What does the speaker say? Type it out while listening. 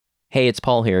Hey, it's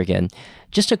Paul here again.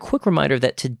 Just a quick reminder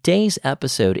that today's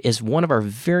episode is one of our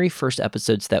very first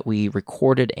episodes that we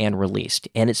recorded and released,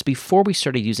 and it's before we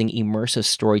started using immersive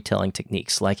storytelling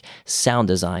techniques like sound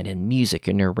design and music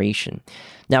and narration.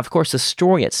 Now, of course, the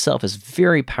story itself is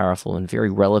very powerful and very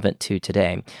relevant to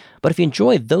today, but if you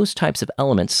enjoy those types of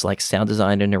elements like sound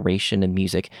design and narration and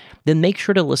music, then make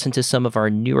sure to listen to some of our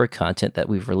newer content that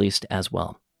we've released as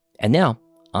well. And now,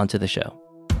 on to the show.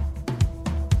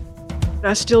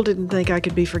 I still didn't think I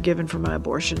could be forgiven for my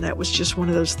abortion. That was just one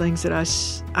of those things that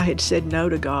I had said no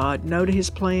to God, no to His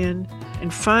plan.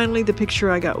 And finally, the picture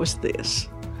I got was this.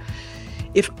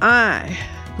 If I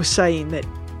was saying that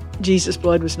Jesus'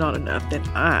 blood was not enough, then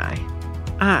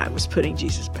I was putting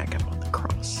Jesus back up on the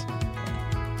cross.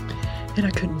 And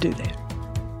I couldn't do that.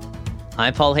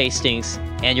 I'm Paul Hastings,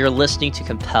 and you're listening to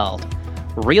Compelled.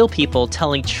 Real people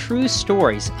telling true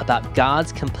stories about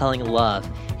God's compelling love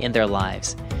in their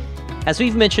lives. As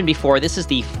we've mentioned before, this is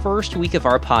the first week of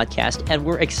our podcast, and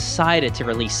we're excited to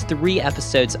release 3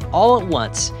 episodes all at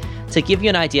once to give you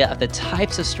an idea of the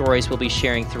types of stories we'll be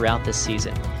sharing throughout this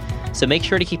season. So make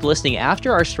sure to keep listening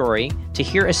after our story to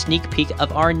hear a sneak peek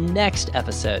of our next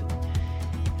episode.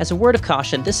 As a word of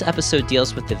caution, this episode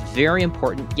deals with the very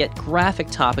important yet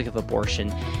graphic topic of abortion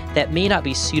that may not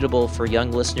be suitable for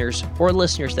young listeners or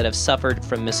listeners that have suffered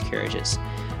from miscarriages.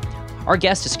 Our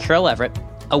guest is Carol Everett,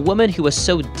 a woman who was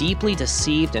so deeply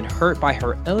deceived and hurt by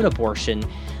her own abortion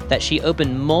that she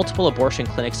opened multiple abortion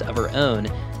clinics of her own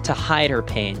to hide her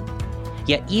pain.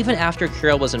 Yet even after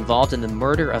Carol was involved in the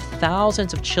murder of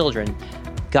thousands of children,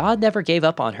 God never gave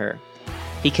up on her.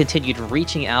 He continued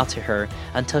reaching out to her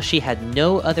until she had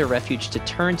no other refuge to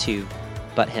turn to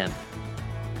but Him.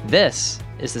 This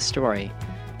is the story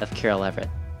of Carol Everett.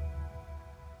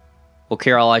 Well,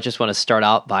 Carol, I just want to start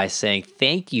out by saying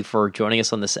thank you for joining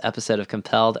us on this episode of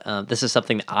Compelled. This is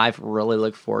something that I've really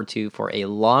looked forward to for a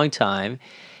long time,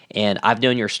 and I've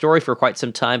known your story for quite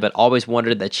some time, but always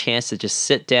wanted the chance to just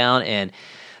sit down and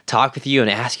talk with you and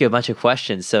ask you a bunch of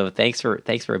questions. So thanks for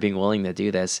being willing to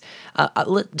do this.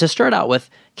 To start out with,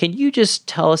 can you just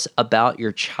tell us about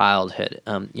your childhood?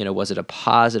 Was it a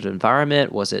positive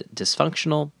environment? Was it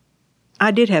dysfunctional?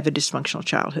 I did have a dysfunctional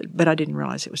childhood, but I didn't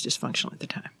realize it was dysfunctional at the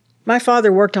time. My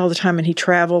father worked all the time and he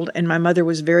traveled, and my mother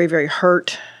was very, very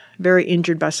hurt, very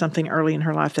injured by something early in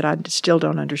her life that I still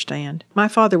don't understand. My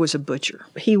father was a butcher.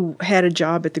 He had a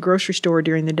job at the grocery store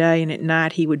during the day, and at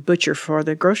night he would butcher for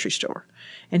the grocery store.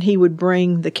 And he would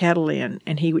bring the cattle in,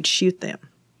 and he would shoot them,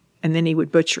 and then he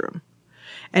would butcher them.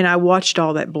 And I watched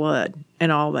all that blood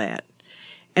and all that.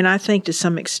 And I think to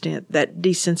some extent that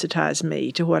desensitized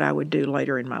me to what I would do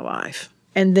later in my life.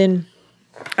 And then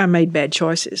I made bad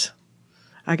choices.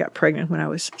 I got pregnant when I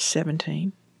was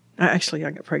 17. Actually, I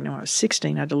got pregnant when I was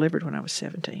 16. I delivered when I was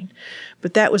 17.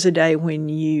 But that was a day when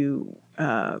you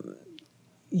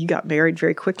got married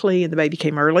very quickly and the baby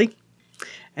came early.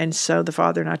 And so the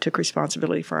father and I took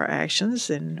responsibility for our actions,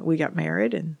 and we got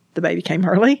married, and the baby came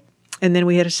early. And then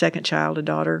we had a second child, a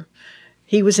daughter.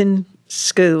 He was in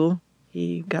school.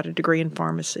 He got a degree in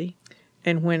pharmacy.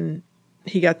 And when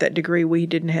he got that degree, we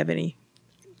didn't have any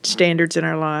standards in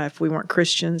our life. We weren't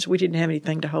Christians. We didn't have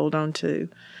anything to hold on to.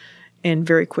 And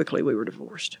very quickly we were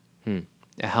divorced.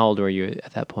 How old were you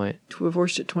at that point?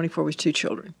 Divorced at 24 with 2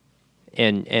 children.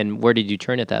 And where did you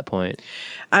turn at that point?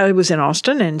 I was in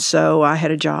Austin, and so I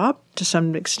had a job to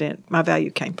some extent. My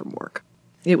value came from work.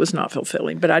 It was not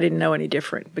fulfilling, but I didn't know any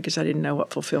different because I didn't know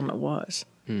what fulfillment was.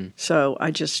 So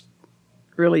I just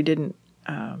really didn't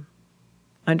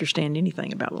understand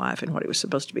anything about life and what it was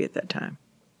supposed to be at that time.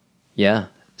 Yeah.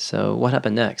 So what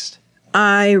happened next?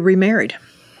 I remarried,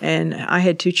 and I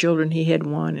had 2 children. He had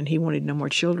 1, and he wanted no more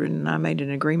children. And I made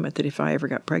an agreement that if I ever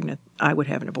got pregnant, I would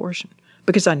have an abortion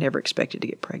because I never expected to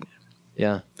get pregnant.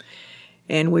 Yeah.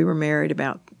 And we were married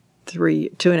about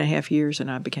 2.5 years, and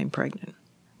I became pregnant.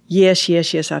 Yes,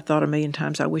 I thought a million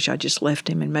times, I wish I just left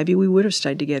him, and maybe we would have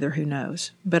stayed together, who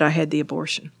knows. But I had the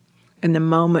abortion. And the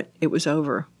moment it was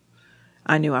over,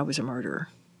 I knew I was a murderer.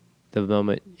 The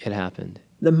moment it happened?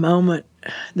 The moment,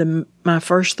 my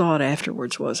first thought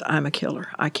afterwards was, I'm a killer.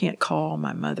 I can't call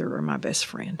my mother or my best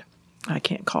friend. I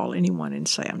can't call anyone and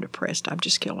say I'm depressed. I've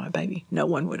just killed my baby. No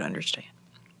one would understand.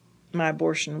 My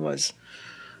abortion was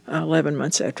 11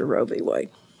 months after Roe v. Wade.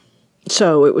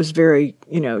 So it was very,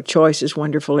 choice is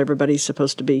wonderful. Everybody's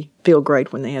supposed to feel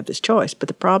great when they have this choice. But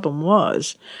the problem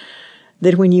was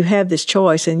that when you have this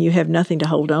choice and you have nothing to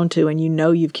hold on to and you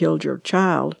know you've killed your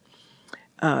child,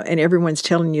 and everyone's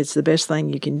telling you it's the best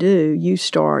thing you can do, you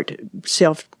start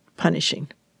self-punishing.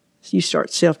 You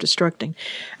start self-destructing.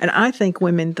 And I think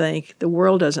women think the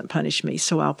world doesn't punish me,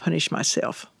 so I'll punish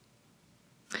myself.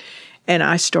 And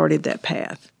I started that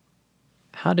path.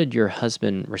 How did your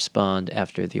husband respond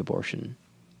after the abortion?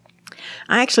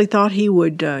 I actually thought he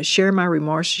would share my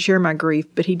remorse, share my grief,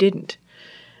 but he didn't.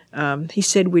 He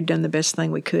said we'd done the best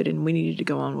thing we could and we needed to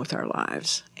go on with our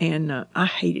lives. And I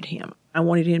hated him. I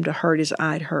wanted him to hurt as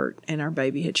I'd hurt, and our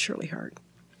baby had surely hurt.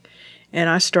 And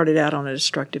I started out on a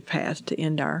destructive path to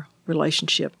end our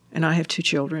relationship. And I have 2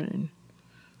 children, and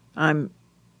I'm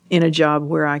in a job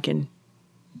where I can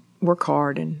work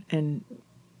hard and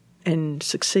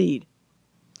succeed.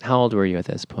 How old were you at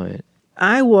this point?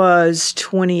 I was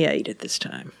 28 at this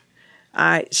time.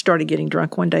 I started getting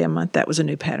drunk one day a month. That was a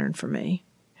new pattern for me.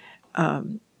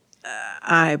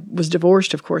 I was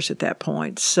divorced, of course, at that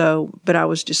point. But I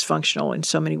was dysfunctional in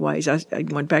so many ways. I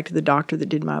went back to the doctor that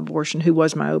did my abortion, who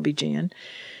was my OB-GYN,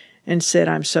 and said,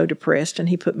 I'm so depressed. And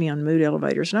he put me on mood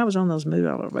elevators. And I was on those mood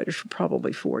elevators for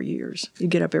probably 4 years. You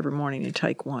get up every morning and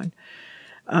take one.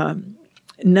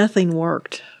 Nothing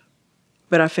worked,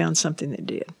 but I found something that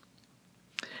did.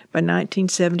 By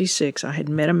 1976, I had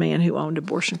met a man who owned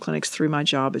abortion clinics through my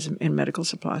job in medical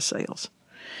supply sales.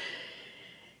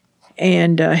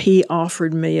 And he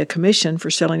offered me a commission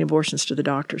for selling abortions to the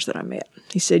doctors that I met.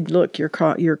 He said, look, you're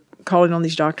calling on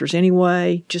these doctors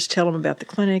anyway. Just tell them about the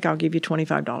clinic. I'll give you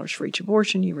 $25 for each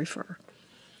abortion you refer.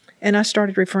 And I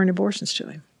started referring abortions to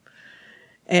him.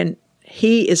 And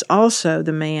he is also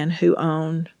the man who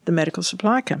owned the medical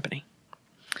supply company.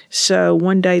 So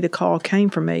one day the call came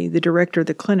from me. The director of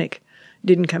the clinic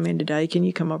didn't come in today. Can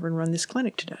you come over and run this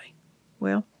clinic today?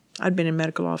 Well, I'd been in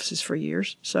medical offices for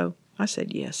years, so I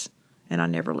said yes. And I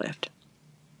never left.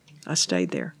 I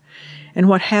stayed there. And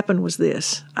what happened was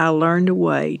this. I learned a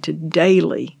way to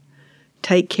daily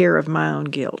take care of my own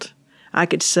guilt. I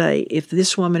could say, if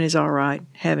this woman is all right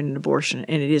having an abortion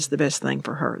and it is the best thing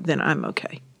for her, then I'm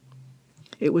okay.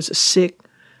 It was a sick,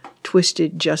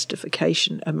 twisted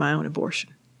justification of my own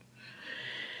abortion.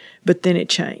 But then it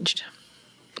changed.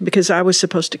 Because I was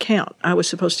supposed to count. I was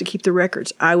supposed to keep the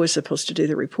records. I was supposed to do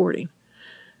the reporting.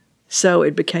 So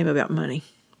it became about money.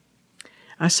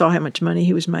 I saw how much money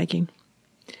he was making.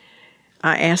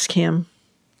 I asked him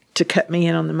to cut me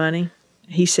in on the money.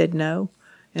 He said no,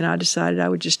 and I decided I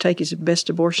would just take his best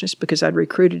abortionist because I'd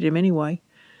recruited him anyway,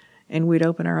 and we'd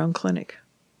open our own clinic.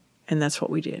 And that's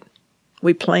what we did.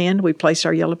 We placed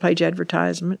our Yellow Page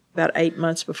advertisement about 8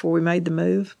 months before we made the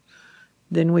move.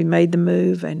 Then we made the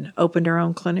move and opened our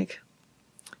own clinic.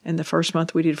 And the first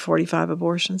month we did 45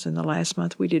 abortions, and the last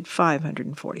month we did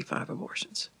 545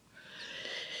 abortions.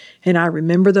 And I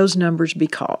remember those numbers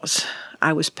because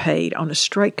I was paid on a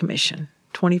straight commission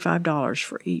 $25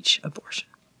 for each abortion.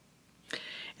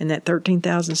 And that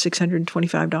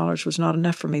 $13,625 was not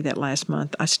enough for me that last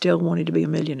month. I still wanted to be a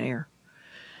millionaire.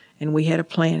 And we had a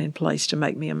plan in place to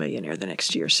make me a millionaire the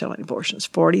next year selling abortions.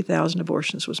 40,000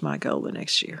 abortions was my goal the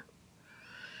next year.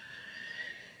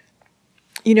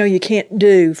 You know, you can't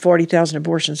do 40,000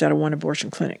 abortions out of one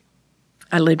abortion clinic.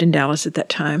 I lived in Dallas at that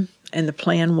time. And the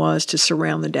plan was to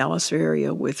surround the Dallas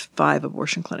area with 5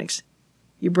 abortion clinics.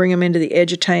 You bring them into the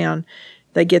edge of town,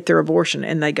 they get their abortion,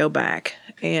 and they go back.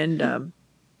 And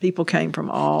people came from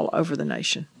all over the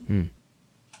nation.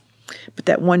 But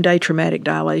that one-day traumatic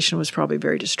dilation was probably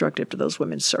very destructive to those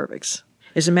women's cervix.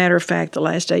 As a matter of fact, the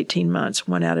last 18 months,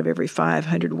 1 out of every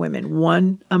 500 women,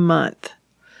 1 a month,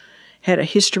 had a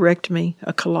hysterectomy,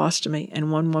 a colostomy,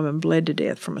 and 1 woman bled to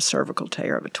death from a cervical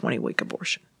tear of a 20-week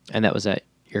abortion. And that was at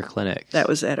your clinics? That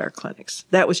was at our clinics.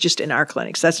 That was just in our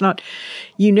clinics. That's not,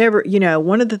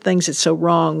 one of the things that's so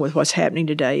wrong with what's happening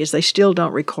today is they still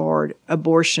don't record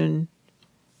abortion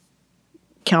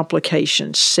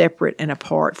complications separate and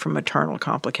apart from maternal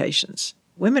complications.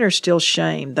 Women are still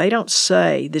shamed. They don't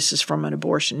say this is from an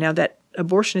abortion. Now, that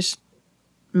abortionist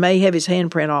may have his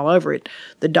handprint all over it.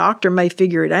 The doctor may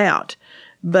figure it out,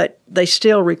 but they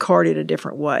still record it a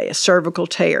different way. A cervical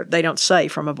tear, they don't say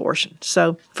from abortion.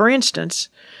 So, for instance,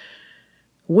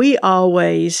 we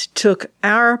always took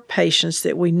our patients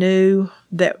that we knew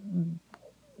that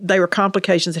they were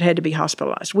complications that had to be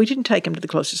hospitalized. We didn't take them to the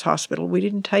closest hospital. We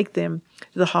didn't take them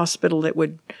to the hospital that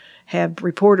would have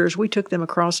reporters. We took them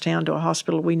across town to a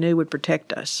hospital we knew would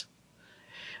protect us,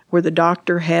 where the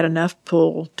doctor had enough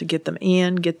pull to get them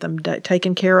in, get them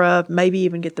taken care of, maybe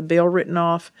even get the bill written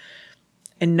off.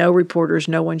 And no reporters,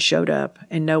 no one showed up,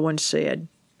 and no one said,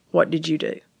 what did you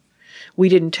do? We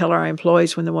didn't tell our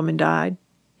employees when the woman died.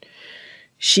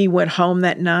 She went home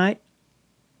that night.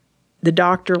 The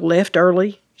doctor left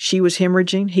early. She was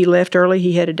hemorrhaging. He left early.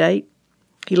 He had a date.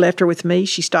 He left her with me.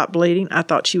 She stopped bleeding. I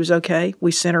thought she was okay.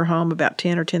 We sent her home about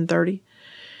 10 or 10:30.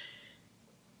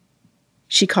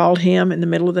 She called him in the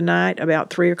middle of the night,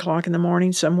 about 3 o'clock in the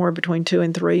morning, somewhere between 2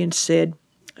 and 3, and said,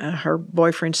 Her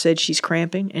boyfriend said she's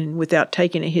cramping, and without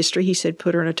taking a history, he said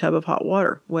put her in a tub of hot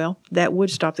water. Well, that would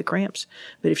stop the cramps.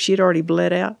 But if she had already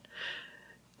bled out,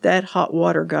 that hot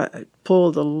water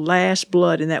pulled the last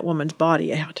blood in that woman's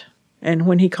body out. And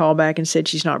when he called back and said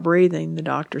she's not breathing, the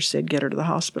doctor said get her to the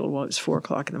hospital. Well, it was 4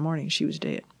 o'clock in the morning. She was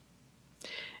dead.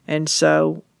 And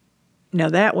so, now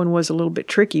that one was a little bit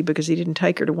tricky because he didn't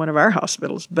take her to one of our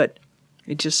hospitals, but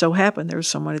it just so happened there was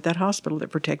someone at that hospital that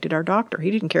protected our doctor.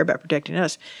 He didn't care about protecting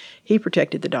us. He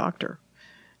protected the doctor.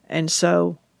 And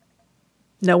so,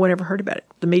 no one ever heard about it.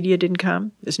 The media didn't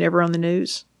come. It was never on the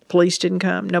news. The police didn't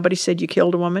come. Nobody said you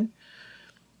killed a woman.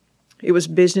 It was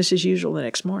business as usual the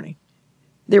next morning.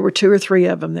 There were 2 or 3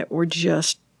 of them that were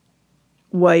just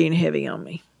weighing heavy on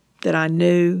me, that I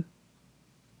knew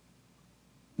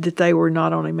that they were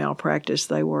not only malpractice,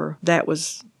 that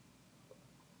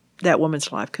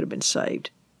woman's life could have been saved.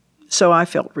 So I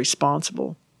felt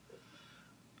responsible,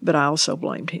 but I also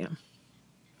blamed him,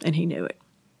 and he knew it.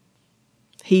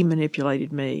 He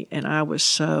manipulated me, and I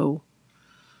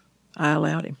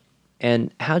allowed him.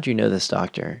 And how'd you know this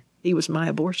doctor? He was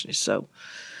my abortionist, so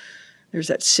there's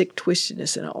that sick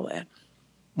twistedness and all that.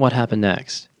 What happened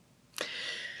next?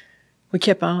 We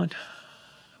kept on.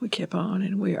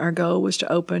 And our goal was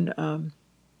to open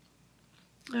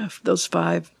those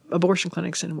 5 abortion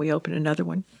clinics, and we opened another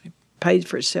one. It paid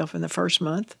for itself in the first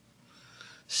month.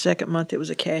 Second month, it was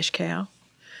a cash cow.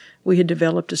 We had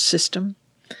developed a system.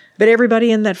 But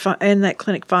everybody in that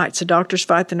clinic fights. The doctors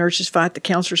fight, the nurses fight, the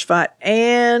counselors fight,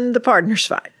 and the partners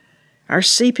fight. Our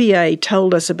CPA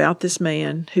told us about this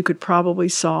man who could probably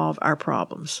solve our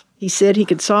problems. He said he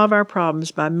could solve our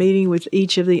problems by meeting with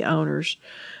each of the owners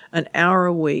an hour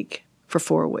a week for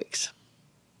 4 weeks.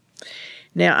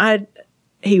 Now,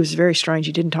 he was very strange.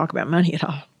 He didn't talk about money at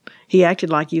all. He acted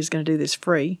like he was going to do this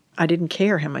free. I didn't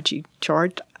care how much he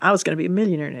charged. I was going to be a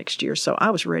millionaire next year, so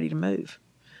I was ready to move.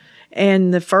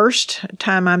 And the first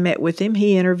time I met with him,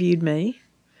 he interviewed me.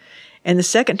 And the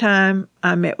second time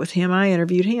I met with him, I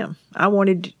interviewed him. I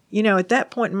wanted, at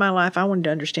that point in my life, I wanted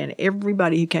to understand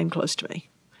everybody who came close to me.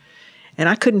 And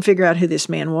I couldn't figure out who this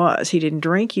man was. He didn't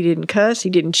drink, he didn't cuss, he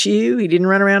didn't chew, he didn't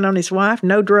run around on his wife,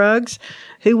 no drugs.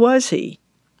 Who was he?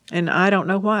 And I don't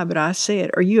know why, but I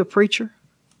said, "Are you a preacher?"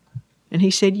 And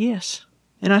he said, "Yes."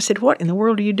 And I said, "What in the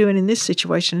world are you doing in this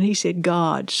situation?" And he said,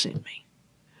 "God sent me."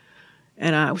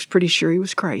 And I was pretty sure he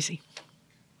was crazy.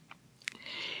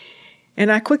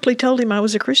 And I quickly told him I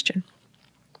was a Christian.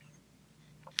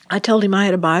 I told him I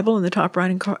had a Bible in the top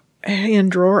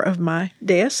right-hand drawer of my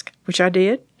desk, which I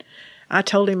did. I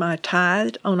told him I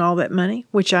tithed on all that money,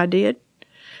 which I did.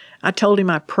 I told him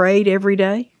I prayed every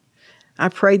day. I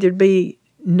prayed there'd be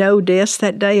no deaths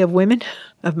that day of women,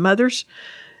 of mothers,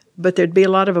 but there'd be a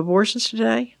lot of abortions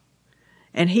today.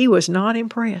 And he was not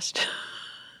impressed.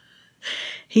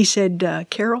 He said,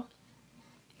 "Carol,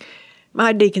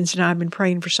 my deacons and I have been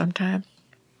praying for some time,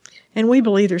 and we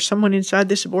believe there's someone inside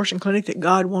this abortion clinic that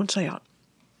God wants out."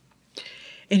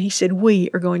 And he said, "We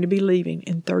are going to be leaving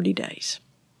in 30 days.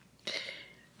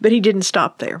 But he didn't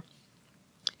stop there.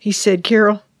 He said,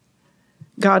 "Carol,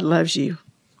 God loves you.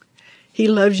 He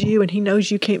loves you, and he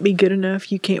knows you can't be good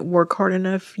enough. You can't work hard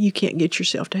enough. You can't get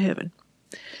yourself to heaven.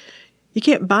 You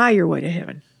can't buy your way to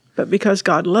heaven. But because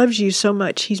God loves you so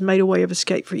much, he's made a way of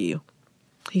escape for you.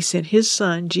 He sent his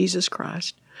Son, Jesus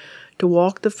Christ, to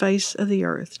walk the face of the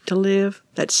earth, to live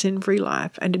that sin-free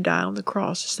life, and to die on the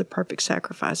cross as the perfect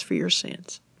sacrifice for your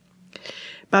sins.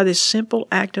 By this simple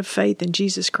act of faith in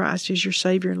Jesus Christ as your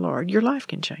Savior and Lord, your life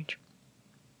can change."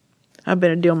 I've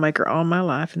been a deal maker all my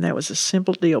life, and that was a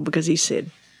simple deal because he said,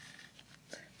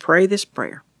 "Pray this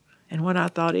prayer." And what I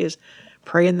thought is,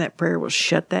 praying that prayer will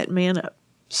shut that man up.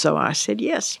 So I said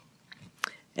yes.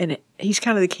 And he's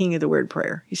kind of the king of the word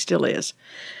prayer. He still is.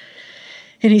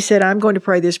 And he said, "I'm going to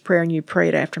pray this prayer, and you pray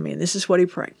it after me." And this is what he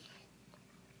prayed.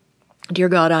 "Dear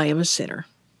God, I am a sinner.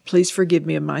 Please forgive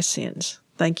me of my sins.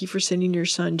 Thank you for sending your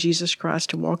Son, Jesus Christ,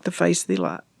 to walk the face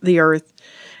of the earth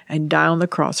and die on the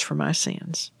cross for my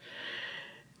sins.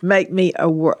 Make me a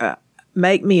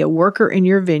worker in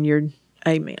your vineyard.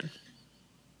 Amen."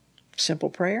 Simple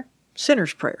prayer.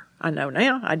 Sinner's prayer. I know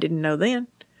now. I didn't know then.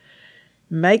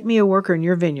 Make me a worker in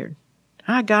your vineyard.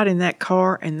 I got in that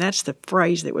car, and that's the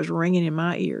phrase that was ringing in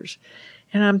my ears.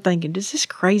 And I'm thinking, does this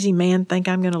crazy man think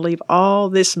I'm going to leave all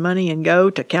this money and go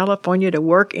to California to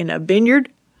work in a vineyard?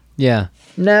 Yeah.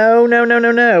 No.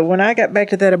 When I got back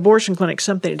to that abortion clinic,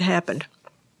 something had happened.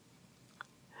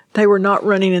 They were not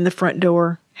running in the front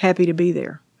door, happy to be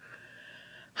there.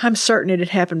 I'm certain it had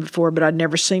happened before, but I'd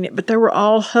never seen it. But they were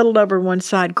all huddled over one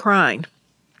side crying.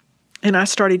 And I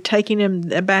started taking them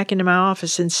back into my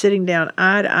office and sitting down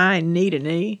eye to eye and knee to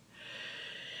knee.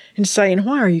 and saying,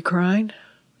 "Why are you crying?"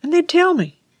 And they'd tell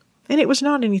me. And it was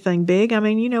not anything big. I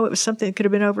mean, it was something that could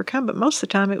have been overcome, but most of the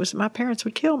time it was my parents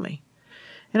would kill me.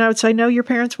 And I would say, "No, your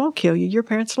parents won't kill you. Your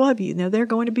parents love you. Now, they're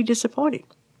going to be disappointed.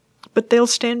 But they'll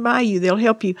stand by you. They'll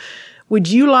help you. Would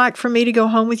you like for me to go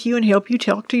home with you and help you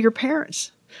talk to your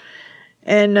parents?"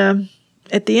 And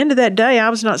at the end of that day, I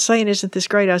was not saying, "Isn't this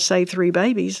great? I saved 3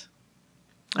 babies."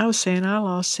 I was saying, "I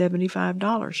lost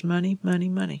 $75. Money, money,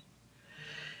 money."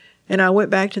 And I went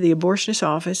back to the abortionist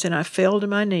office, and I fell to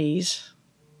my knees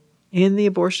in the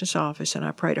abortionist office, and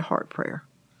I prayed a heart prayer.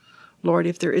 "Lord,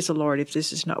 if there is a Lord, if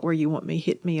this is not where you want me,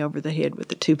 hit me over the head with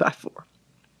the 2x4.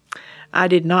 I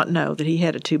did not know that he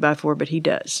had a 2x4, but he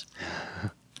does.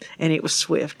 And it was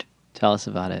swift. Tell us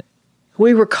about it.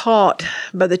 We were caught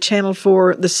by the Channel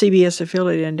 4, the CBS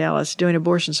affiliate in Dallas, doing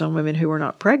abortions on women who were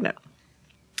not pregnant.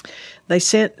 They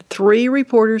sent 3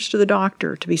 reporters to the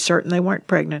doctor to be certain they weren't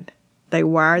pregnant. They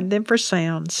wired them for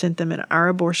sound, sent them in our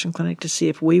abortion clinic to see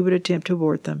if we would attempt to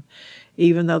abort them,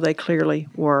 even though they clearly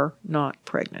were not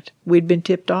pregnant. We'd been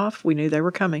tipped off. We knew they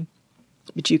were coming.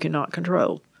 But you cannot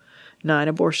control 9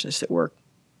 abortionists that work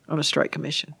on a straight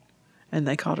commission. And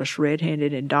they caught us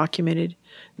red-handed and documented.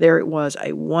 There it was,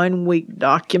 a 1-week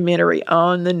documentary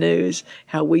on the news,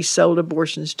 how we sold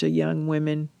abortions to young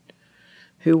women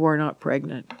who were not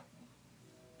pregnant.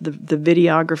 The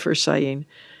videographer saying,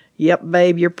 "Yep,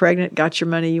 babe, you're pregnant, got your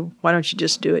money, why don't you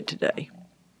just do it today?"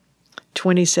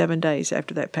 27 days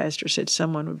after that pastor said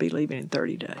someone would be leaving in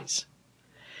 30 days.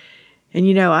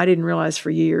 And I didn't realize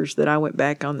for years that I went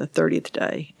back on the 30th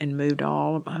day and moved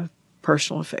all of my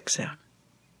personal effects out.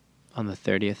 On the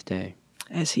 30th day.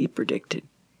 As he predicted.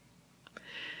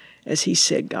 As he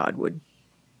said God would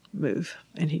move,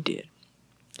 and he did.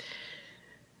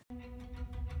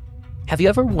 Have you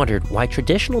ever wondered why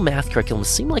traditional math curriculums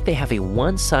seem like they have a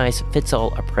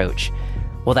one-size-fits-all approach?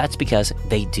 Well, that's because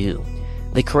they do.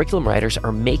 The curriculum writers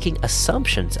are making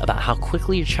assumptions about how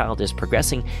quickly your child is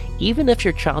progressing, even if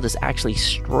your child is actually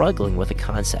struggling with a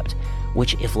concept,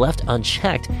 which, if left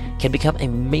unchecked, can become a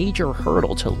major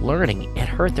hurdle to learning and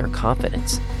hurt their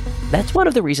confidence. That's one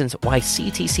of the reasons why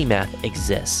CTC Math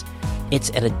exists. It's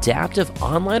an adaptive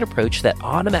online approach that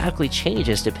automatically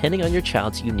changes depending on your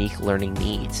child's unique learning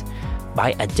needs.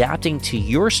 By adapting to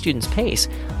your student's pace,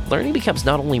 learning becomes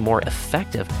not only more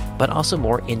effective, but also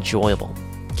more enjoyable.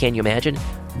 Can you imagine?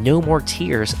 No more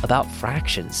tears about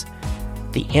fractions.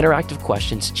 The interactive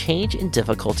questions change in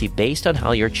difficulty based on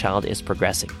how your child is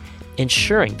progressing,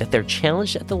 ensuring that they're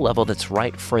challenged at the level that's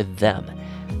right for them.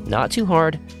 Not too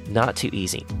hard, not too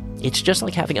easy. It's just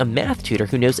like having a math tutor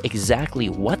who knows exactly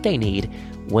what they need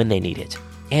when they need it.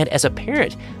 And as a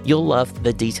parent, you'll love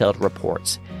the detailed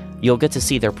reports. You'll get to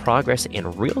see their progress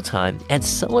in real time and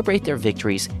celebrate their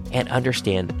victories and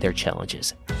understand their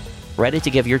challenges. Ready to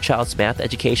give your child's math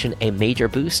education a major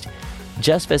boost?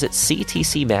 Just visit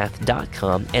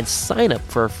ctcmath.com and sign up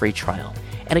for a free trial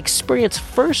and experience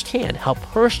firsthand how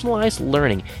personalized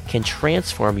learning can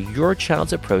transform your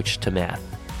child's approach to math.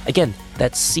 Again,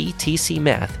 that's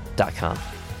ctcmath.com.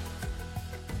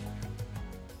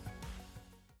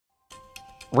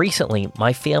 Recently,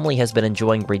 my family has been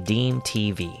enjoying Redeem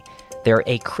TV. They're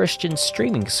a Christian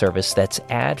streaming service that's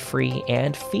ad-free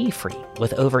and fee-free,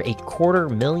 with over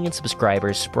 250,000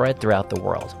 subscribers spread throughout the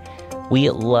world. We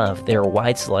love their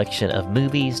wide selection of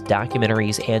movies,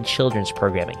 documentaries, and children's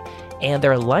programming, and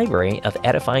their library of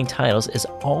edifying titles is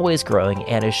always growing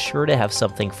and is sure to have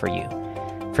something for you.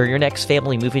 For your next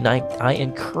family movie night, I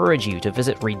encourage you to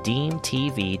visit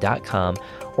redeemtv.com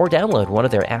or download one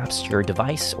of their apps to your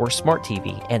device or smart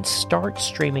TV and start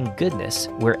streaming goodness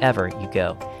wherever you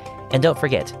go. And don't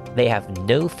forget, they have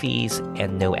no fees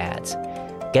and no ads.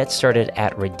 Get started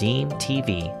at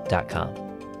redeemtv.com.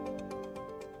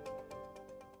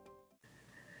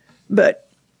 But,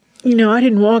 I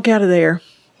didn't walk out of there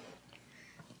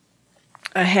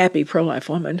a happy pro-life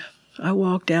woman. I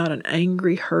walked out an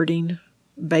angry, hurting,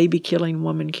 baby-killing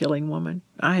woman.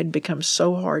 I had become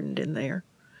so hardened in there.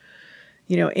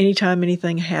 Anytime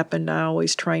anything happened, I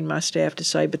always trained my staff to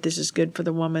say, "But this is good for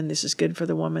the woman, this is good for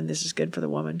the woman, this is good for the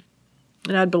woman."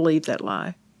 And I'd believe that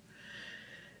lie.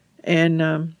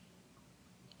 And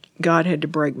God had to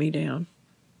break me down.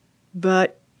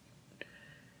 But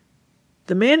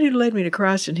the man who led me to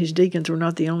Christ and his deacons were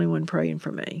not the only one praying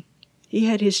for me. He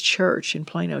had his church in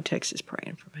Plano, Texas,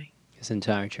 praying for me. His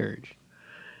entire church.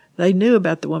 They knew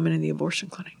about the woman in the abortion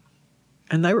clinic,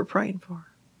 and they were praying for her.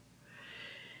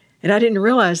 And I didn't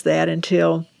realize that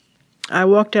until I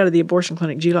walked out of the abortion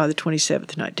clinic July the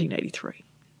 27th, 1983.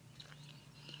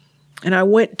 And I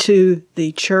went to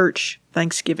the church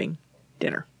Thanksgiving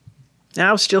dinner. Now,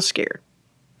 I was still scared.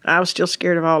 I was still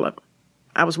scared of all of them.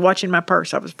 I was watching my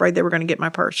purse. I was afraid they were going to get my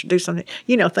purse or do something.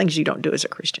 Things you don't do as a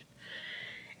Christian.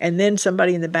 And then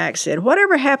somebody in the back said,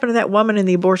 "Whatever happened to that woman in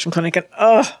the abortion clinic?" And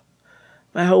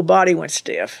my whole body went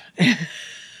stiff.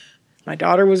 My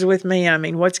daughter was with me. I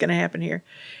mean, what's going to happen here?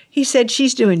 He said,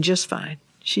 "She's doing just fine.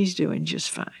 She's doing just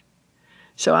fine."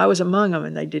 So I was among them,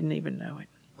 and they didn't even know it.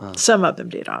 Wow. Some of them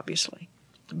did, obviously.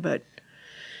 But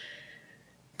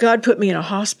God put me in a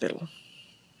hospital.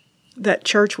 That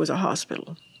church was a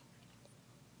hospital.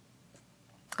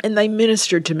 And they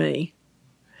ministered to me.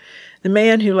 The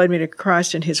man who led me to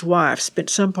Christ and his wife spent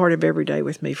some part of every day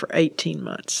with me for 18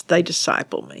 months. They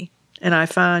discipled me. And I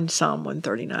find Psalm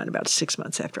 139 about 6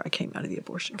 months after I came out of the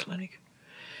abortion clinic.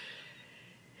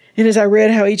 And as I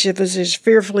read how each of us is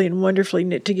fearfully and wonderfully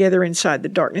knit together inside the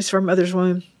darkness of our mother's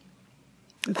womb,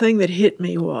 the thing that hit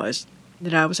me was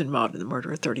that I was involved in the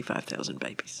murder of 35,000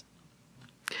 babies.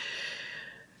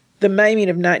 The maiming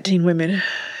of 19 women,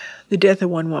 the death of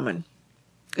one woman,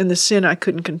 and the sin I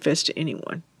couldn't confess to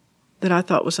anyone that I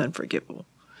thought was unforgivable,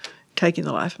 taking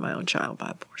the life of my own child by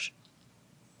abortion.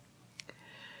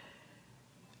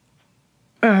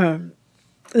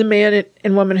 The man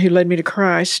and woman who led me to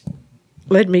Christ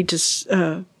led me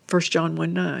to 1 John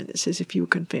 1:9 that says, "If you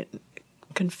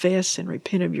confess and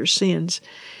repent of your sins,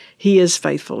 he is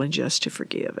faithful and just to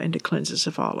forgive and to cleanse us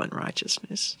of all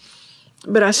unrighteousness."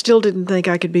 But I still didn't think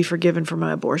I could be forgiven for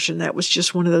my abortion. That was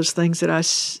just one of those things that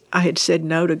I had said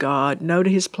no to God, no to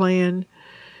his plan,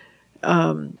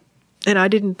 and I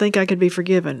didn't think I could be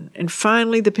forgiven. And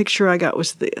finally, the picture I got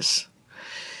was this.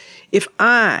 If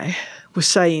I was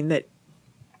saying that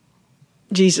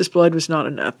Jesus' blood was not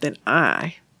enough, then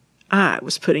I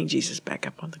was putting Jesus back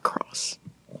up on the cross.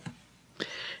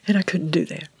 And I couldn't do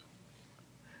that.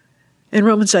 And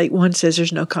Romans 8:1 says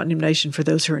there's no condemnation for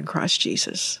those who are in Christ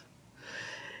Jesus.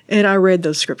 And I read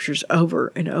those scriptures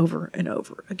over and over and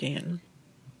over again.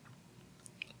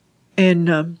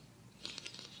 And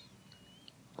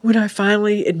when I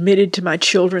finally admitted to my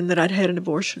children that I'd had an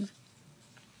abortion,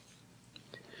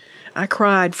 I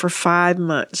cried for 5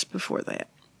 months before that.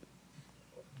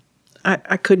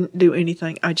 I couldn't do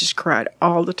anything. I just cried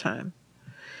all the time.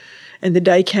 And the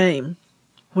day came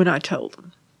when I told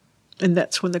them. And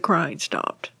that's when the crying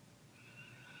stopped.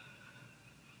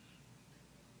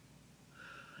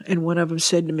 And one of them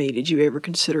said to me, "Did you ever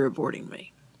consider aborting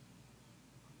me?"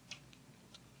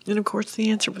 And of course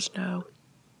the answer was no.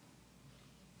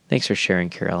 Thanks for sharing,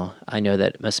 Carol. I know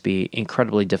that it must be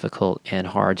incredibly difficult and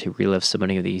hard to relive so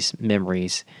many of these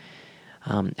memories.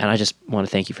 And I just want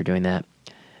to thank you for doing that.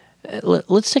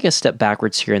 Let's take a step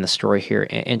backwards here in the story here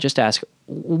and just ask,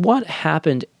 what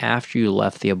happened after you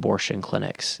left the abortion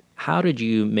clinics? How did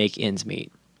you make ends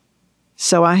meet?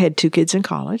 So I had 2 kids in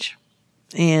college,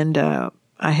 and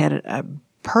I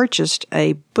purchased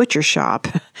a butcher shop,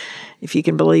 if you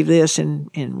can believe this, in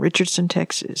Richardson,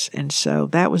 Texas. And so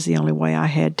that was the only way I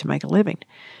had to make a living.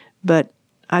 But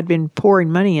I'd been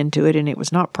pouring money into it, and it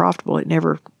was not profitable. It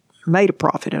never made a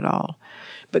profit at all.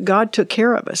 But God took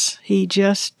care of us. He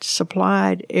just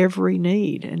supplied every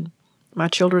need. And my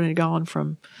children had gone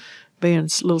from being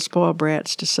little spoiled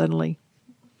brats to suddenly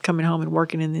coming home and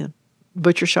working in the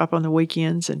butcher shop on the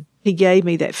weekends. And he gave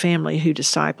me that family who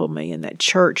discipled me and that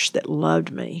church that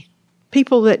loved me.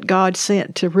 People that God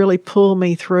sent to really pull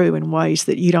me through in ways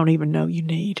that you don't even know you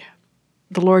need.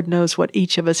 The Lord knows what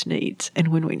each of us needs and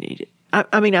when we need it.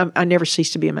 I never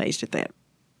cease to be amazed at that.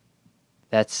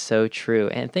 That's so true.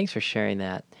 And thanks for sharing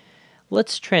that.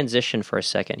 Let's transition for a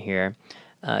second here.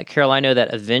 Carol, I know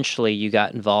that eventually you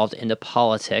got involved into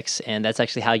politics, and that's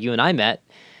actually how you and I met.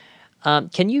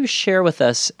 Can you share with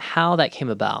us how that came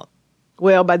about?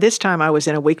 Well, by this time I was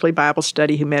in a weekly Bible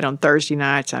study who met on Thursday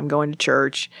nights. I'm going to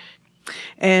church.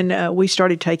 And we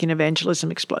started taking Evangelism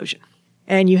Explosion.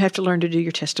 And you have to learn to do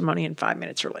your testimony in 5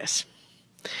 minutes or less.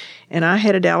 And I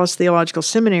had a Dallas Theological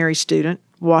Seminary student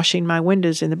washing my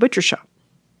windows in the butcher shop.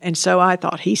 And so I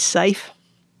thought, he's safe.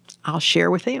 I'll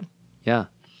share with him. Yeah.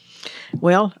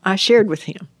 Well, I shared with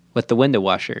him. With the window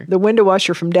washer. The window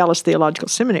washer from Dallas Theological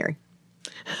Seminary.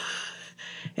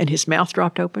 And his mouth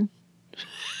dropped open.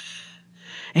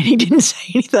 And he didn't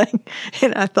say anything.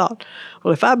 And I thought,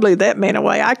 well, if I blew that man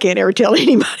away, I can't ever tell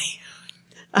anybody.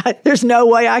 There's no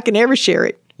way I can ever share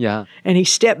it. Yeah. And he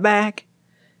stepped back,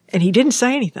 and he didn't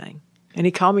say anything. And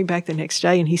he called me back the next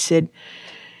day, and he said,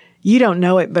 "You don't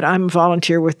know it, but I'm a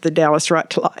volunteer with the Dallas Right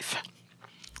to Life."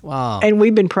 Wow. And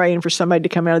we've been praying for somebody to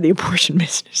come out of the abortion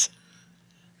business.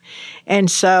 And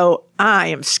so I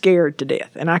am scared to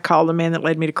death. And I call the man that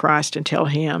led me to Christ and tell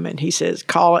him, and he says,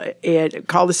 call Ed,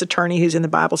 call this attorney who's in the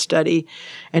Bible study.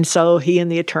 And so he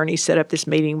and the attorney set up this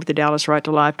meeting with the Dallas Right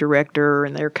to Life director,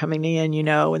 and they're coming in,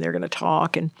 and they're going to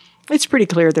talk. And it's pretty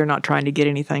clear they're not trying to get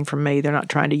anything from me. They're not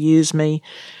trying to use me,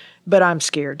 but I'm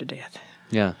scared to death.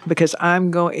 Yeah. Because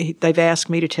they've asked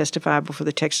me to testify before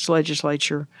the Texas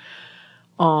legislature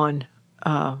on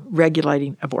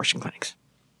regulating abortion clinics.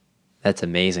 That's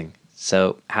amazing.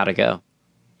 So how'd it go?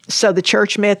 So the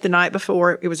church met the night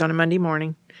before. It was on a Monday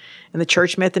morning. And the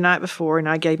church met the night before, and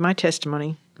I gave my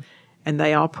testimony, and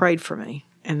they all prayed for me.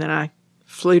 And then I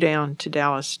flew down to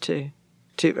Dallas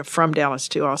from Dallas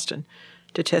to Austin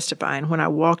to testify. And when I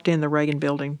walked in the Reagan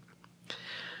building,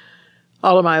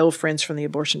 all of my old friends from the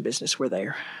abortion business were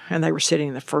there. And they were sitting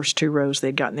in the first two rows.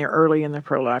 They'd gotten there early, and the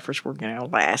pro-lifers were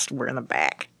last. We're in the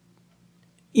back.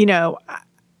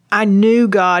 I knew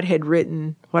God had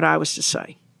written what I was to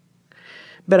say,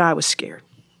 but I was scared.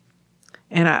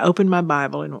 And I opened my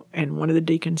Bible, and one of the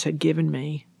deacons had given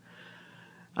me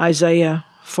Isaiah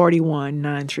 41,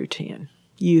 9 through 10.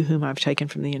 You whom I've taken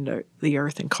from the end of the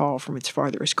earth and called from its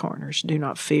farthest corners, do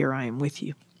not fear, I am with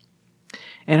you.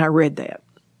 And I read that.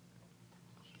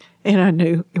 And I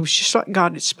knew it was just like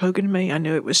God had spoken to me. I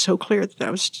knew it was so clear that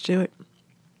I was to do it.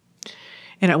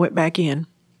 And I went back in,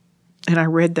 and I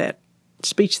read that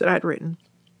speech that I'd written,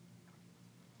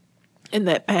 and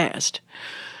that passed.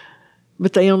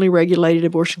 But they only regulated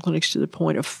abortion clinics to the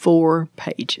point of 4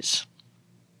 pages.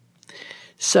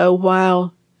 So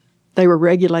while they were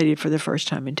regulated for the first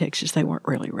time in Texas, they weren't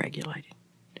really regulated.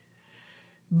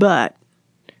 But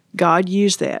God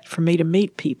used that for me to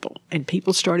meet people, and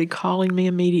people started calling me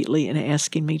immediately and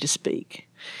asking me to speak.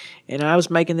 And I was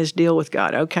making this deal with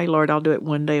God. Okay, Lord, I'll do it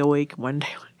one day a week,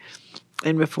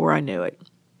 And before I knew it,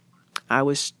 I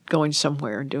was going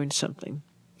somewhere and doing something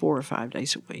 4 or 5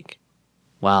 days a week.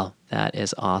 Wow, that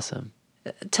is awesome.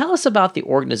 Tell us about the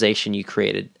organization you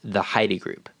created, the Heidi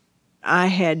Group. I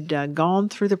had gone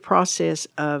through the process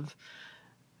of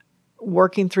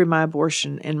working through my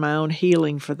abortion and my own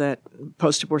healing for that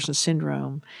post-abortion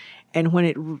syndrome. And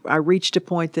when I reached a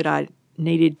point that I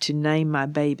needed to name my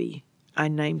baby, I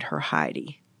named her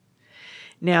Heidi.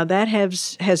 Now, that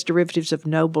has derivatives of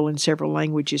noble in several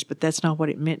languages, but that's not what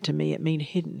it meant to me. It meant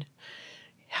hidden.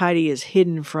 Heidi is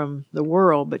hidden from the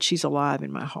world, but she's alive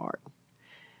in my heart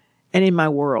and in my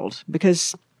world,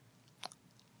 because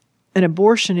an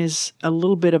abortion is a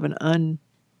little bit of an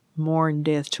unmourned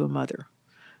death to a mother,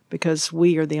 because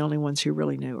we are the only ones who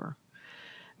really knew her.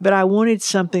 But I wanted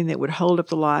something that would hold up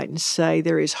the light and say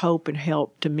there is hope and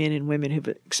help to men and women who've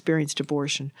experienced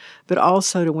abortion, but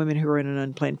also to women who are in an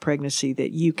unplanned pregnancy,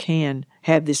 that you can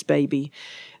have this baby.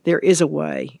 There is a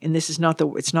way, and it's not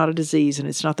a disease, and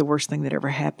it's not the worst thing that ever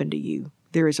happened to you.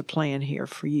 There is a plan here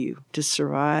for you to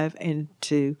survive and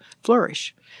to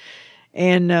flourish.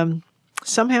 And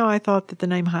somehow I thought that the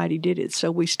name Heidi did it, so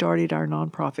we started our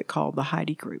nonprofit called the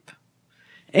Heidi Group.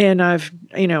 And I've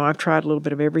tried a little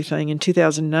bit of everything. In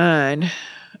 2009,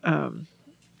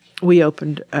 we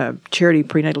opened a charity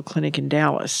prenatal clinic in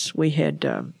Dallas. We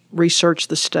had researched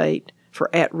the state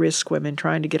for at-risk women,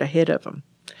 trying to get ahead of them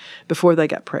before they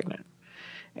got pregnant.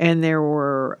 And there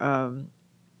were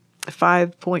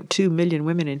 5.2 million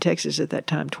women in Texas at that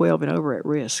time, 12 and over at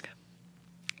risk.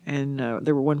 And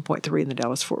there were 1.3 in the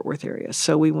Dallas-Fort Worth area.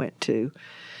 So we went to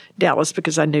Dallas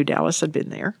because I knew Dallas. I'd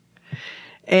been there.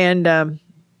 And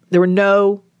there were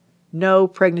no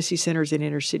pregnancy centers in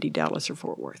inner city Dallas or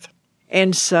Fort Worth.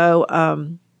 And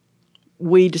so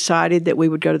we decided that we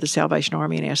would go to the Salvation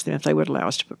Army and ask them if they would allow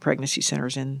us to put pregnancy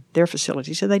centers in their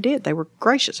facilities. And they did. They were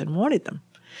gracious and wanted them.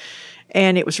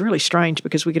 And it was really strange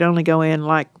because we could only go in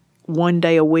like one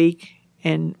day a week,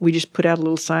 and we just put out a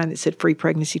little sign that said free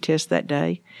pregnancy test that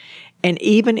day. And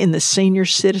even in the senior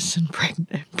citizen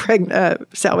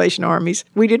Salvation Armies,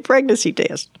 we did pregnancy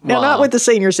tests. Now, Wow. not with the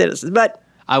senior citizens, but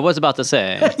I was about to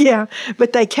say. yeah,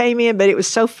 but they came in, but it was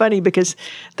so funny because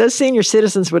those senior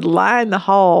citizens would line the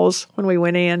halls when we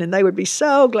went in, and they would be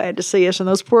so glad to see us, and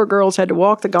those poor girls had to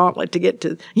walk the gauntlet to get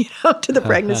to the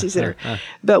pregnancy center.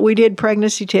 But we did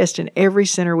pregnancy tests in every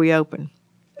center we opened.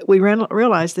 We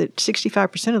realized that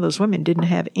 65% of those women didn't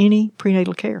have any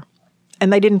prenatal care,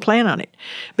 and they didn't plan on it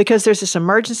because there's this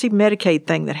emergency Medicaid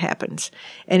thing that happens,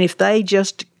 and if they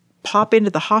just pop into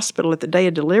the hospital at the day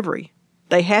of delivery,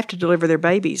 they have to deliver their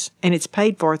babies, and it's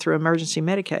paid for through emergency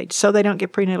Medicaid, so they don't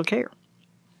get prenatal care.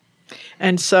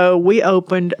 And so we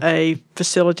opened a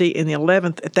facility in the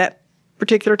 11th, at that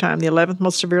particular time, the 11th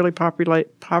most severely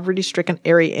poverty-stricken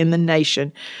area in the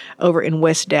nation, over in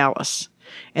West Dallas.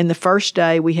 And the first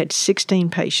day we had 16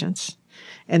 patients,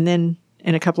 and then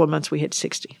in a couple of months we had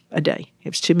 60 a day. It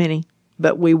was too many,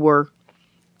 but we were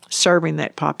serving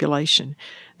that population.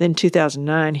 Then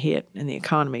 2009 hit and the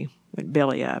economy went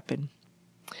belly up. And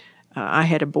I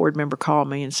had a board member call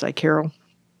me and say, Carol,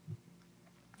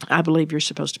 I believe you're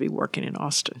supposed to be working in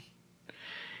Austin.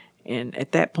 And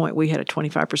at that point, we had a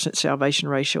 25% salvation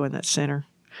ratio in that center.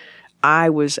 I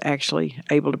was actually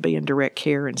able to be in direct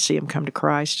care and see them come to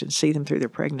Christ and see them through their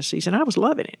pregnancies, and I was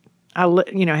loving it. I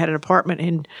had an apartment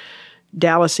in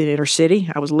Dallas in inner city.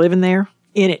 I was living there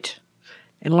in it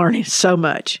and learning so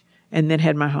much, and then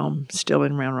had my home still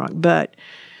in Round Rock. But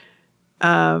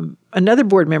another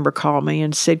board member called me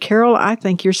and said, Carol, I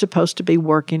think you're supposed to be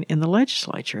working in the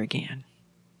legislature again.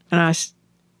 And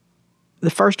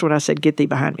the first one I said, get thee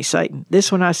behind me, Satan.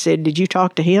 This one I said, did you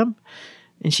talk to him?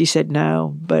 And she said,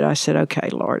 no. But I said, okay,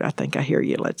 Lord, I think I hear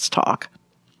you. Let's talk.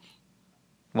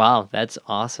 Wow, that's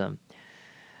awesome.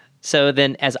 So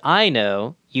then, as I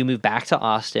know, you moved back to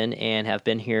Austin and have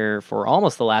been here for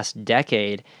almost the last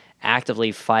decade,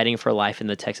 actively fighting for life in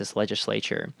the Texas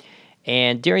legislature.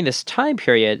 And during this time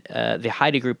period, the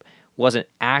Heidi Group wasn't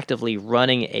actively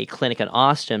running a clinic in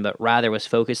Austin, but rather was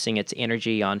focusing its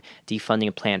energy on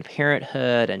defunding Planned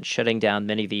Parenthood and shutting down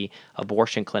many of the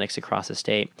abortion clinics across the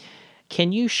state.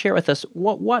 Can you share with us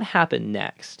what happened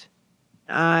next?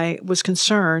 I was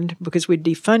concerned because we'd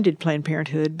defunded Planned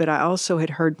Parenthood, but I also had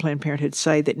heard Planned Parenthood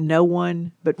say that no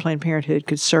one but Planned Parenthood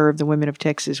could serve the women of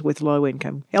Texas with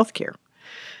low-income health care.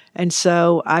 And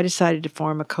so I decided to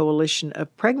form a coalition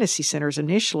of pregnancy centers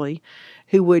initially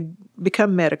who would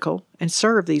become medical and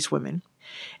serve these women.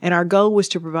 And our goal was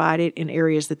to provide it in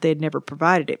areas that they had never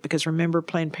provided it, because remember,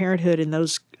 Planned Parenthood and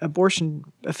those abortion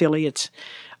affiliates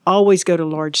always go to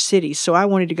large cities. So I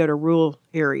wanted to go to rural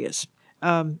areas.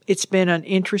 It's been an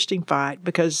interesting fight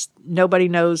because nobody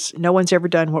knows, no one's ever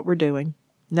done what we're doing.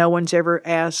 No one's ever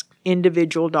asked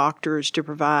individual doctors to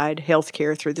provide health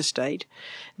care through the state.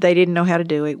 They didn't know how to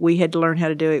do it. We had to learn how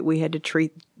to do it. We had to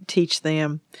teach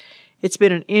them. It's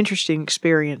been an interesting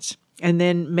experience. And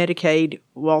then Medicaid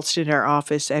waltzed into our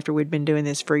office after we'd been doing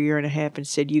this for a year and a half and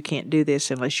said, you can't do this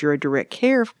unless you're a direct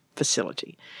care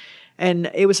facility.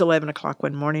 And it was 11 o'clock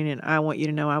one morning, and I want you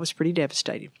to know I was pretty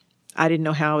devastated. I didn't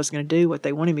know how I was going to do what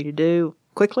they wanted me to do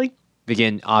quickly.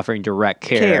 Begin offering direct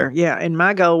care. Yeah. And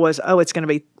my goal was, it's going to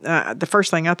be, the first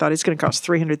thing I thought, it's going to cost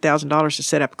 $300,000 to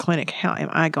set up a clinic. How am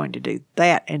I going to do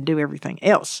that and do everything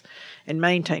else and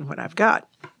maintain what I've got?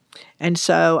 And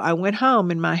so I went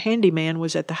home, and my handyman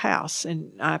was at the house,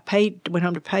 and I went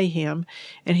home to pay him,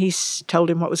 and he told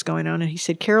him what was going on, and he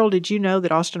said, Carol, did you know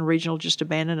that Austin Regional just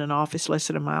abandoned an office less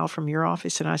than a mile from your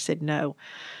office? And I said, no.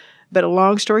 But a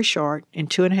long story short, in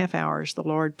 2.5 hours, the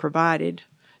Lord provided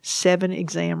 7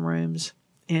 exam rooms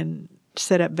and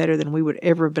set up better than we would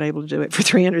ever have been able to do it for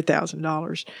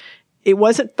 $300,000. It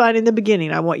wasn't fun in the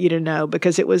beginning, I want you to know,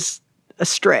 because it was a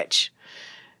stretch.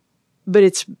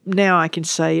 But now I can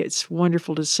say it's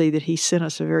wonderful to see that he sent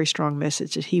us a very strong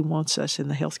message that he wants us in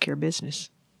the healthcare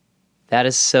business. That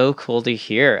is so cool to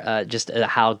hear, just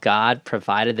how God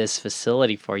provided this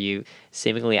facility for you,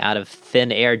 seemingly out of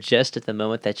thin air, just at the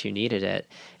moment that you needed it.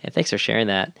 And thanks for sharing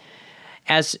that.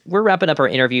 As we're wrapping up our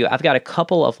interview, I've got a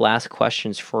couple of last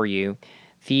questions for you.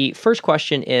 The first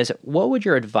question is, what would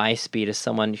your advice be to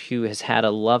someone who has had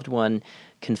a loved one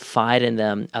confide in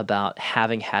them about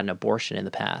having had an abortion in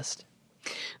the past?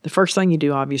 The first thing you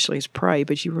do, obviously, is pray,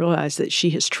 but you realize that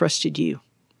she has trusted you.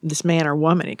 This man or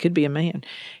woman, it could be a man,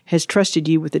 has trusted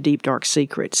you with a deep, dark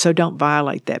secret. So don't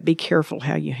violate that. Be careful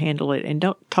how you handle it, and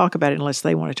don't talk about it unless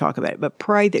they want to talk about it. But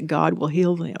pray that God will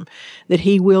heal them, that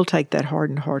he will take that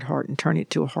hardened heart and turn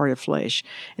it to a heart of flesh,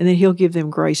 and that he'll give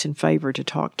them grace and favor to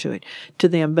talk to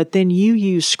them. But then you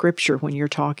use Scripture when you're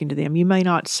talking to them. You may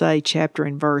not say chapter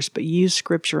and verse, but use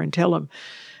Scripture and tell them.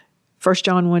 1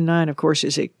 John 1:9, of course,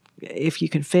 is if you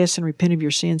confess and repent of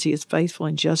your sins, he is faithful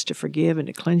and just to forgive and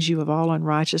to cleanse you of all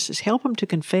unrighteousness. Help them to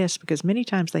confess, because many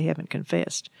times they haven't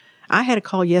confessed. I had a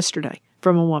call yesterday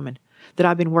from a woman that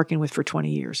I've been working with for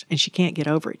 20 years, and she can't get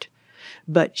over it.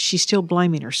 But she's still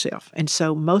blaming herself. And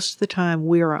so most of the time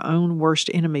we are our own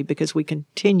worst enemy because we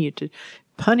continue to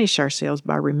punish ourselves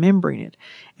by remembering it.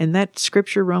 And that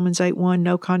scripture, Romans 8:1,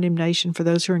 no condemnation for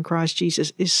those who are in Christ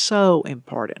Jesus, is so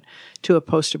important to a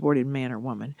post-aborted man or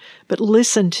woman. But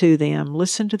listen to them,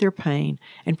 listen to their pain,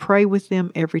 and pray with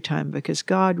them every time, because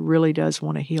God really does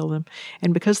want to heal them.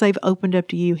 And because they've opened up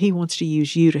to you, he wants to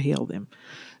use you to heal them.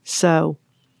 So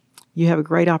you have a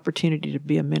great opportunity to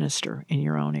be a minister in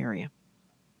your own area.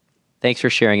 Thanks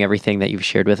for sharing everything that you've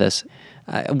shared with us.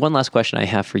 One last question I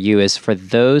have for you is, for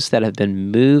those that have been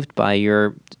moved by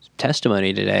your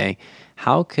testimony today,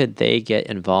 how could they get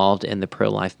involved in the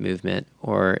pro-life movement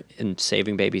or in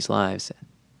saving babies' lives?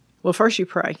 Well, first you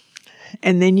pray,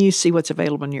 and then you see what's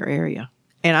available in your area.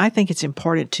 And I think it's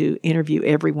important to interview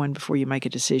everyone before you make a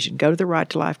decision. Go to the Right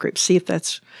to Life group, see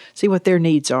what their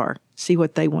needs are, see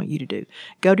what they want you to do.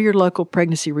 Go to your local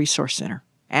pregnancy resource center.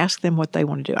 Ask them what they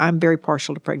want to do. I'm very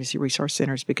partial to pregnancy resource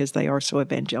centers because they are so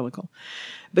evangelical.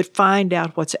 But find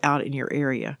out what's out in your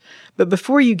area. But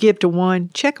before you give to one,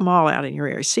 check them all out in your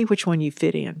area. See which one you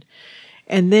fit in.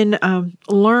 And then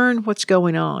learn what's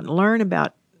going on. Learn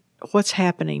about what's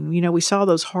happening. You know, we saw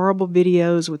those horrible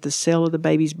videos with the sale of the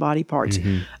baby's body parts.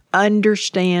 Mm-hmm.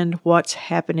 Understand what's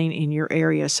happening in your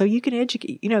area so you can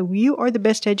educate. You know, you are the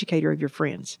best educator of your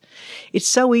friends. It's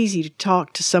so easy to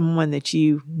talk to someone that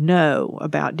you know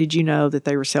about. Did you know that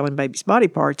they were selling baby's body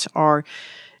parts? Or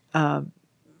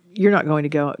you're not going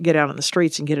to get out on the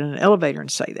streets and get in an elevator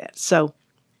and say that. So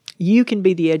you can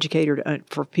be the educator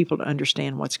for people to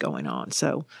understand what's going on.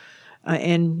 So,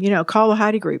 and, you know, call the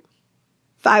Heidi Group.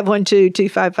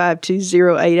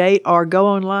 512-255-2088 or go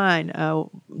online,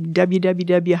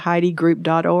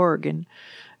 www.heidegroup.org, and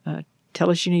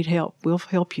tell us you need help. We'll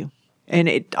help you.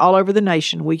 And all over the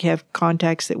nation, we have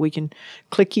contacts that we can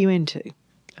click you into.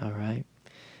 All right.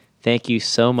 Thank you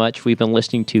so much. We've been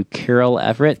listening to Carol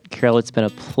Everett. Carol, it's been a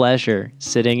pleasure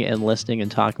sitting and listening and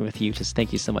talking with you. Just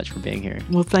thank you so much for being here.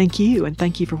 Well, thank you, and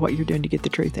thank you for what you're doing to get the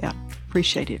truth out.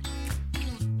 Appreciate it.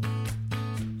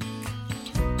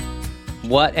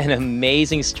 What an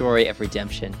amazing story of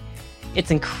redemption.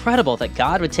 It's incredible that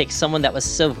God would take someone that was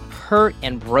so hurt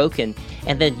and broken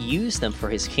and then use them for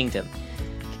his kingdom.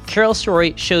 Carol's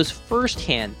story shows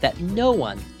firsthand that no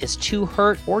one is too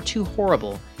hurt or too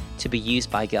horrible to be used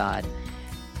by God.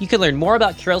 You can learn more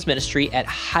about Carol's ministry at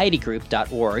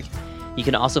heidegroup.org. You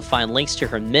can also find links to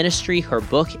her ministry, her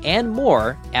book, and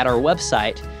more at our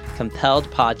website,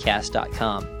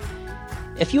 compelledpodcast.com.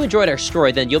 If you enjoyed our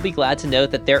story, then you'll be glad to know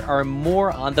that there are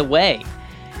more on the way.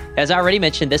 As I already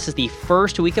mentioned, this is the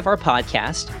first week of our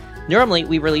podcast. Normally,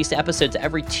 we release episodes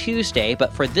every Tuesday,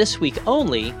 but for this week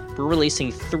only, we're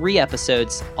releasing 3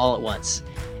 episodes all at once.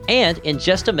 And in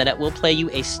just a minute, we'll play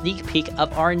you a sneak peek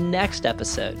of our next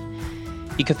episode.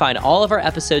 You can find all of our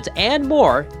episodes and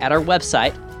more at our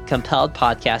website,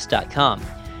 compelledpodcast.com.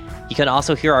 You can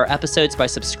also hear our episodes by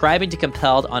subscribing to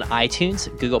Compelled on iTunes,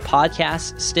 Google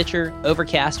Podcasts, Stitcher,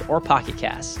 Overcast, or Pocket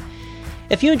Casts.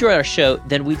 If you enjoyed our show,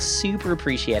 then we'd super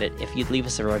appreciate it if you'd leave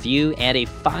us a review and a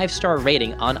 5-star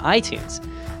rating on iTunes.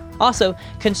 Also,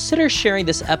 consider sharing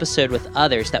this episode with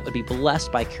others that would be blessed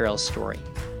by Carol's story.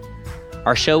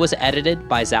 Our show was edited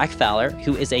by Zach Fowler,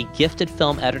 who is a gifted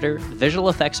film editor, visual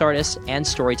effects artist, and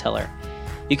storyteller.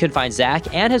 You can find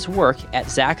Zach and his work at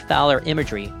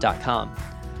zachfowlerimagery.com.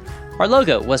 Our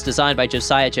logo was designed by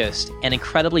Josiah Jost, an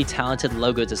incredibly talented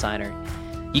logo designer.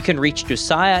 You can reach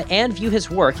Josiah and view his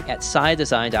work at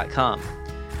sidedesign.com.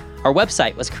 Our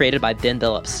website was created by Ben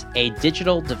Billups, a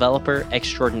digital developer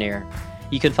extraordinaire.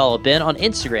 You can follow Ben on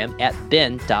Instagram at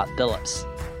ben.billups.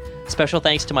 Special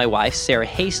thanks to my wife, Sarah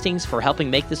Hastings, for helping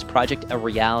make this project a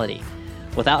reality.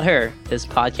 Without her, this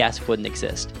podcast wouldn't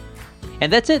exist.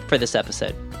 And that's it for this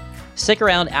episode. Stick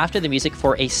around after the music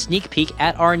for a sneak peek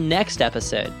at our next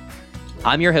episode.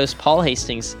 I'm your host, Paul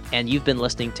Hastings, and you've been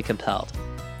listening to Compelled.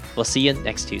 We'll see you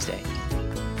next Tuesday.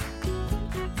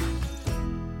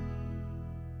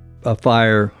 A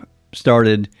fire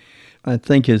started, I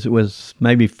think it was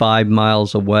maybe 5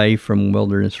 miles away from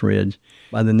Wilderness Ridge.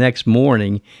 By the next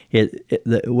morning,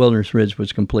 the Wilderness Ridge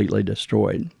was completely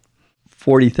destroyed.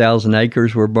 40,000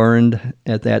 acres were burned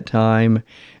at that time,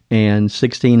 and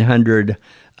 1,600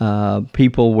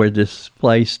 people were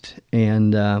displaced,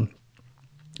 and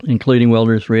including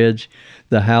Wilderness Ridge.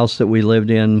 The house that we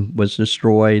lived in was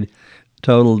destroyed.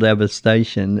 Total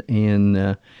devastation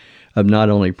of not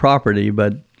only property,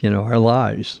 but, our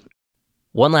lives.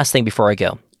 One last thing before I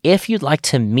go. If you'd like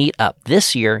to meet up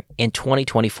this year in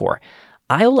 2024,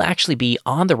 I will actually be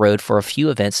on the road for a few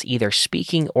events, either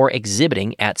speaking or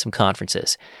exhibiting at some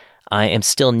conferences. I am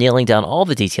still nailing down all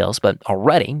the details, but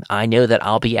already I know that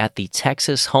I'll be at the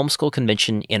Texas Homeschool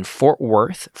Convention in Fort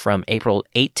Worth from April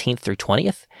 18th through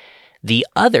 20th, the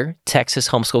other Texas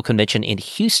Homeschool Convention in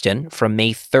Houston from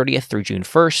May 30th through June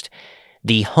 1st,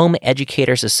 the Home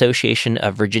Educators Association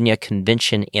of Virginia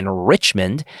Convention in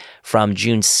Richmond from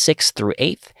June 6th through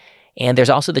 8th, and there's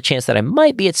also the chance that I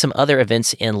might be at some other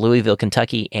events in Louisville,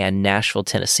 Kentucky and Nashville,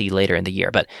 Tennessee later in the year,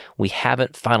 but we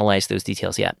haven't finalized those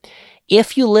details yet.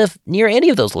 If you live near any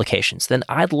of those locations, then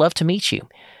I'd love to meet you.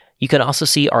 You can also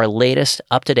see our latest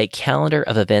up-to-date calendar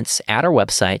of events at our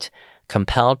website,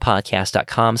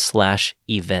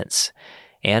 compelledpodcast.com/events.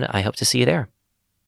 And I hope to see you there.